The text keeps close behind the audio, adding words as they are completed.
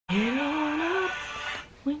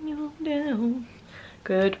Hello.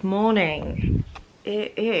 Good morning.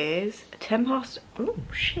 It is 10 past, oh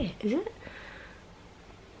shit, is it?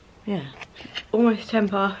 Yeah, almost 10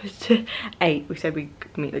 past 8. We said we'd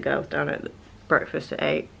meet the girls down at the breakfast at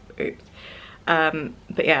 8. Oops.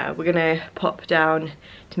 But yeah, we're gonna pop down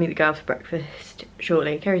to meet the girls for breakfast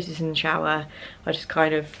shortly. Kerry's just in the shower. I just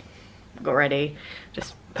kind of got ready,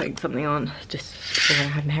 just putting something on, just gonna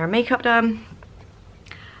have my hair and makeup done.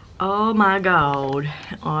 Oh my god,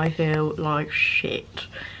 I feel like shit.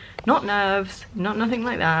 Not nerves, not nothing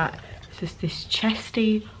like that. It's just this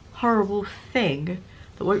chesty, horrible thing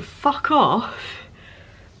that won't fuck off.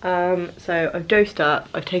 So I've dosed up,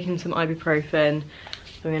 I've taken some ibuprofen.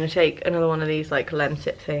 I'm gonna take another one of these like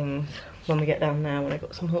Lemsip things when we get down there, when I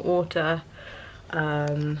got some hot water.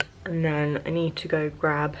 And then I need to go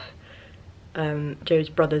grab Joe's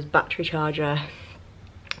brother's battery charger,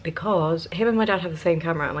 because him and my dad have the same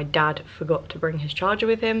camera and my dad forgot to bring his charger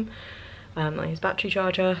with him, like his battery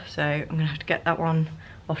charger, so I'm gonna have to get that one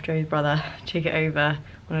off Joe's brother, take it over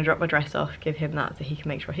when I drop my dress off, give him that so he can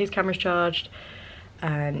make sure his camera's charged.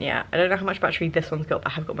 And yeah, I don't know how much battery this one's got,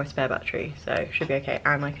 but I have got my spare battery, so it should be okay.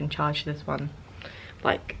 And I can charge this one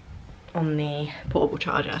like on the portable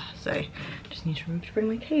charger, so just need to remember to bring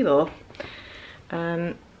my cable.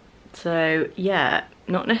 So yeah,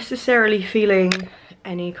 not necessarily feeling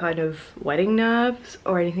any kind of wedding nerves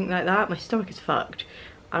or anything like that. My stomach is fucked.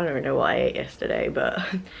 I don't even know what I ate yesterday, but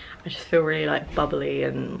I just feel really like bubbly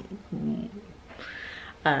and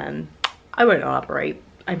I won't elaborate,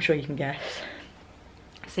 I'm sure you can guess.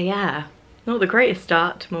 So yeah, not the greatest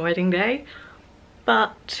start to my wedding day,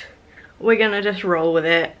 but we're gonna just roll with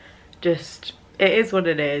it. Just, it is what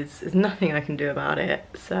it is. There's nothing I can do about it,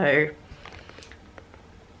 so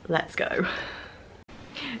let's go.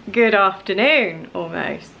 Good afternoon,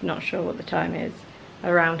 almost. Not sure what the time is.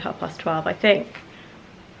 Around 12:30, I think.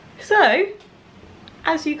 So,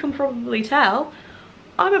 as you can probably tell,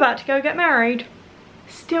 I'm about to go get married.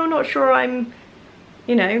 Still not sure I'm,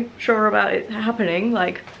 you know, sure about it happening.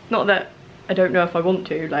 Like, not that I don't know if I want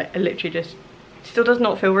to, like, I literally just, still does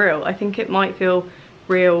not feel real. I think it might feel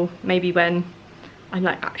real maybe when I'm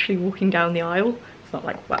like actually walking down the aisle. It's not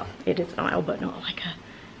like, well, it is an aisle, but not like a,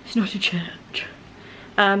 it's not a church.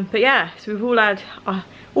 But yeah, so we've all had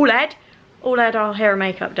our hair and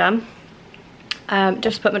makeup done.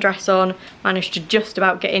 Just put my dress on, managed to just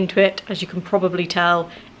about get into it. As you can probably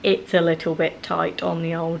tell, it's a little bit tight on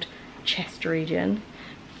the old chest region.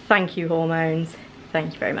 Thank you, hormones,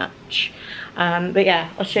 thank you very much. But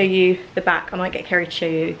yeah, I'll show you the back. I might get Kerry to show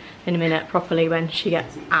you in a minute properly when she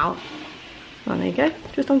gets out. Oh, there you go,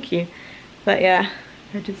 just on cue. But yeah,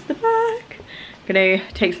 that is the back. I'm gonna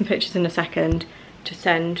take some pictures in a second to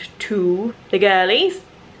send to the girlies.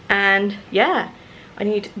 And yeah, I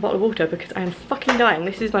need a bottle of water because I am fucking dying.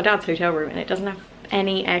 This is my dad's hotel room and it doesn't have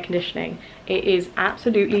any air conditioning. It is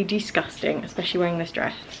absolutely disgusting, especially wearing this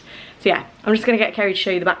dress. So yeah, I'm just gonna get Kerry to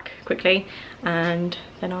show you the back quickly and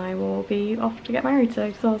then I will be off to get married. So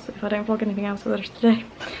if I don't vlog anything else for the rest of the day.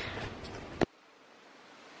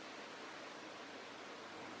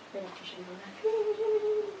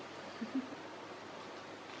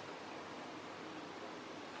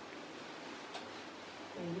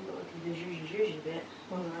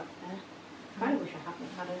 I wish I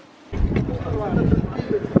hadn't had it.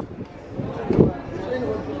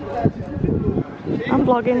 I'm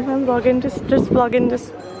vlogging, just vlogging,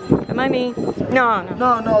 just... Am I me?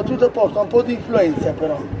 No, tutto a posto, un po' di influenza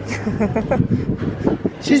però.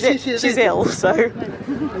 She's ill, so...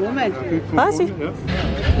 Ah, sì.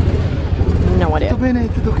 No idea. Tutto bene,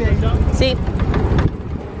 tutto ok? Sì.